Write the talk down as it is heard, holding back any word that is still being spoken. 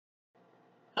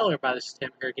Hello everybody, this is Tim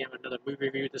here again with another movie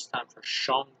review, this time for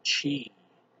Shang Chi,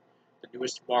 the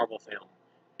newest Marvel film.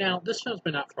 Now, this film's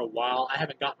been out for a while. I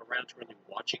haven't gotten around to really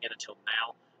watching it until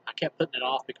now. I kept putting it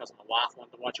off because my wife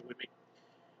wanted to watch it with me.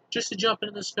 Just to jump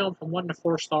into this film from 1 to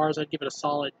 4 stars, I'd give it a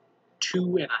solid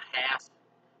 2.5.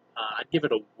 I'd give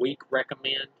it a weak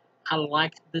recommend. I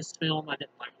liked this film. I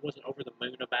wasn't over the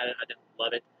moon about it. I didn't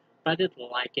love it, but I did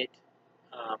like it.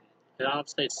 Um, I would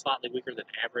say it's slightly weaker than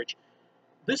average.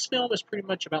 This film is pretty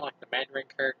much about like the Mandarin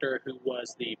character who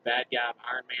was the bad guy of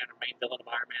Iron Man or main villain of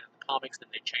Iron Man in the comics. Then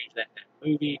they changed that in that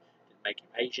movie, didn't make him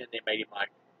Asian. They made him like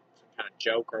some kind of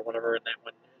joke or whatever in that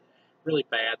one. Really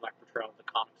bad like portrayal of the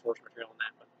comic source material in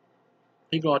that. But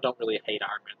people don't really hate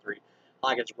Iron Man 3. I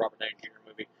like it's a Robert Downey Jr.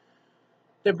 movie.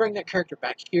 They bring that character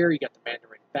back here. You got the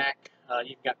Mandarin back.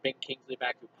 You've got Ben Kingsley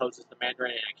back who poses the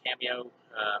Mandarin in a cameo,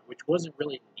 which wasn't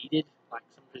really needed. Like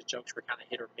some of his jokes were kind of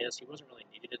hit or miss. He wasn't really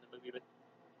needed in the movie, but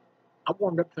I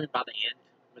warmed up to him by the end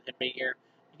with him being here.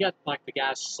 You got like the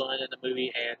guy's son in the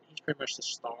movie, and he's pretty much the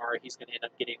star. He's going to end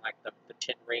up getting like the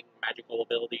 10 ring magical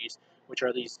abilities, which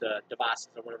are these devices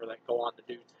or whatever that go on the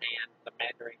dude's hand, the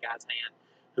Mandarin guy's hand,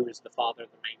 who is the father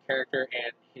of the main character,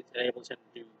 and it enables him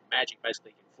to do magic.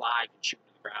 Basically, he can fly, he can shoot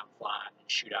to the ground, fly, and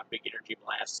shoot out big energy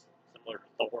blasts, similar to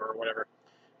Thor or whatever,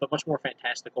 but much more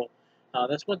fantastical.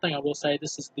 That's one thing I will say.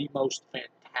 This is the most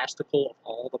fantastical of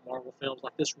all the Marvel films.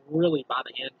 Like this, really by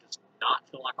the end, does not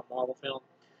feel like a Marvel film.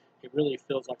 It really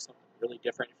feels like something really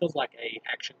different. It feels like a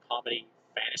action comedy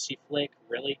fantasy flick,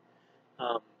 really.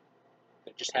 Um,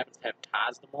 that just happens to have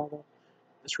ties to Marvel.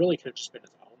 This really could have just been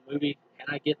its own movie, and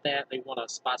I get that they want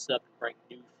to spice it up and bring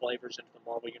new flavors into the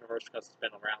Marvel universe because it's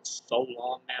been around so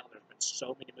long now. There's been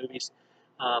so many movies.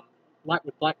 Um, like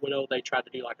with Black Widow, they tried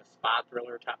to do like a spy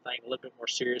thriller type thing, a little bit more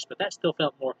serious, but that still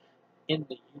felt more in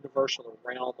the universal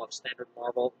realm of standard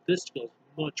Marvel. This feels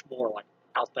much more like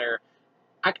out there.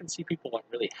 I can see people like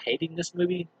really hating this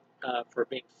movie for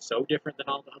being so different than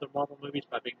all the other Marvel movies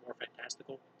by being more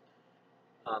fantastical.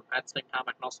 At the same time,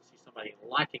 I can also see somebody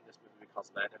liking this movie because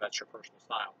of that, if that's your personal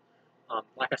style.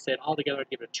 Like I said, altogether, I'd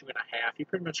give it a 2.5. You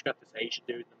pretty much got this Asian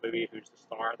dude in the movie who's the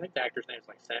star. I think the actor's name is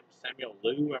like Samuel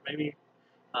Liu, or maybe.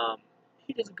 Um,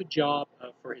 he does a good job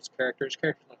for his character. His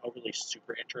character's not overly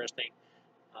super interesting.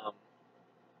 Um,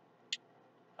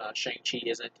 Shang-Chi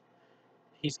isn't.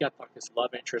 He's got like this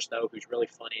love interest though, who's really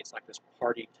funny. It's like this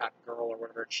party type girl or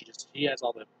whatever. And she has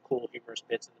all the cool humorous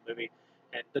bits in the movie.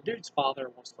 And the dude's father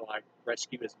wants to like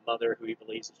rescue his mother, who he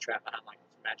believes is trapped behind like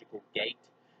this magical gate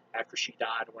after she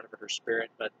died or whatever, her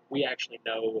spirit. But we actually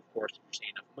know, of course, if you've seen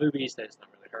enough movies, that it's not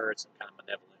really her. It's some kind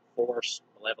of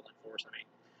malevolent force. I mean,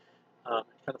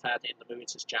 kind of at the end of the movie,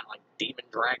 it's this giant like demon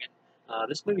dragon.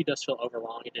 This movie does feel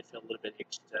overlong. It did feel a little bit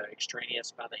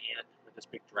extraneous by the end, when this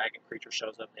big dragon creature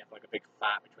shows up and they have like a big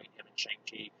fight between him and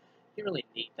Shang-Chi. You didn't really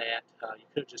need that. You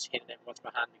could have just hinted at what's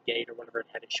behind the gate or whatever and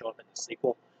had it show up in the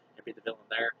sequel and be the villain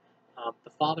there.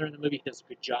 The father in the movie does a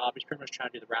good job. He's pretty much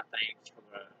trying to do the right things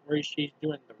or he's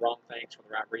doing the wrong things for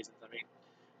the right reasons. I mean,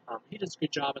 he does a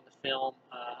good job in the film.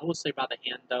 I will say by the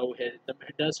end, though, it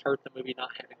does hurt the movie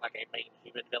not having like a main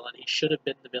human villain. He should have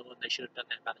been the villain. They should have done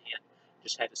that by the end.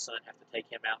 Just had his son have to take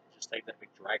him out and just save that big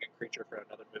dragon creature for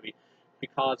another movie.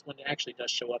 Because when it actually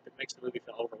does show up, it makes the movie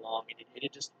feel overlong, and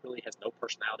it just really has no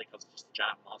personality because it's just a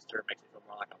giant monster. It makes it feel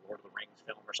more like a Lord of the Rings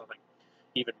film or something,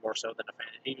 even more so than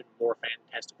even more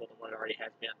fantastical than what it already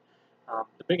has been.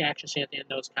 The big action scene at the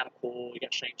end, though, is kind of cool. You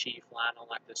got Shang-Chi flying on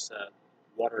like this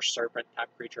water serpent type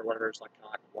creature, whatever. It's like kind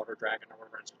of like a water dragon or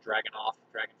whatever. It's a dragon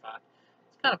fight.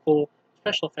 It's kind of cool.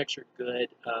 Special effects are good.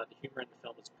 The humor in the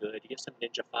film is good. You get some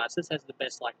ninja fights. This has the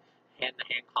best like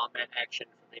hand-to-hand combat action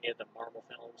from any of the Marvel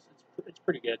films. It's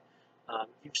pretty good. If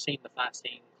you've seen the fight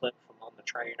scene clip from on the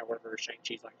train or whatever,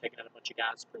 Shang-Chi's like taking out a bunch of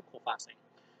guys. It's a pretty cool fight scene.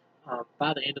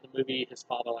 By the end of the movie, his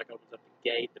father like opens up the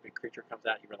gate. The big creature comes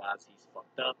out. He realizes he's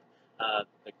fucked up.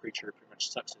 The creature pretty much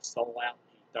sucks his soul out.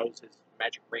 He throws his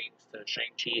magic rings to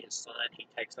Shang-Chi, his son. He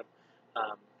takes them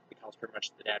because pretty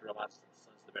much the dad realizes the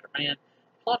son's the better man.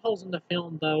 Plot holes in the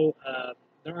film, though,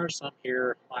 there are some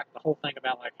here. Like the whole thing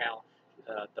about like how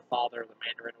the father, the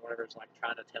Mandarin, or whatever, is like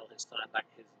trying to tell his son like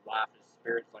his wife, his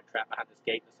spirit's like trapped behind this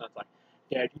gate. And the son's like,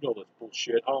 "Dad, you know that's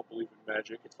bullshit. I don't believe in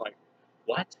magic." It's like,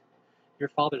 what? Your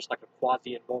father's like a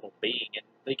quasi-immortal being, and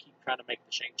they keep trying to make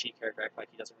the Shang-Chi character act like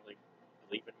he doesn't really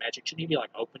believe in magic. Shouldn't he be like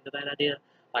open to that idea?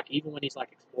 Like even when he's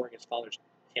like exploring his father's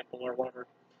temple or whatever,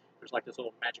 there's like this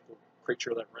little magical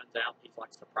creature that runs out. He's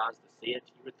like surprised to see it.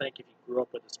 You would think if he grew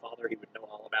up with his father, he would know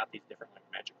all about these different like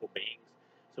magical beings.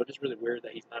 So it is really weird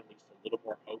that he's not at least a little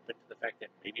more open to the fact that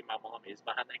maybe my mom is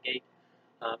behind that gate.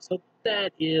 So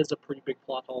that is a pretty big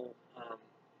plot hole.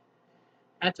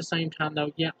 At the same time,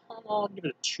 though, yeah, I'll give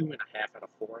it a 2.5 out of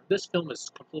 4. This film is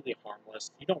completely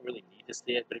harmless. You don't really need to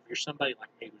see it, but if you're somebody like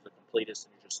me who's a completist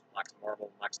and who just likes Marvel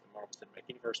and likes the Marvel Cinematic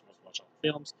Universe and wants to watch all the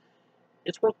films,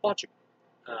 it's worth watching.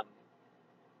 Um,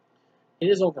 it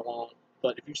is overlong,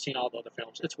 but if you've seen all the other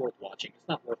films, it's worth watching. It's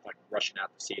not worth like rushing out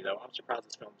to see, though. I'm surprised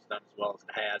this film's done as well as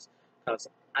it has, because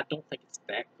I don't think it's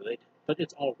that good, but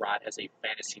it's all right as a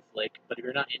fantasy flick. But if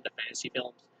you're not into fantasy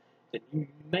films, then you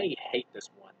may hate this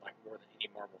one like more than any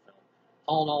Marvel film.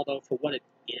 All in all, though, for what it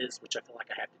is, which I feel like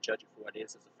I have to judge it for what it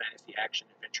is as a fantasy action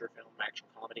adventure film, action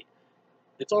comedy,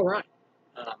 it's all right.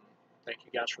 Thank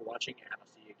you guys for watching, and I'll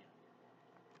see you.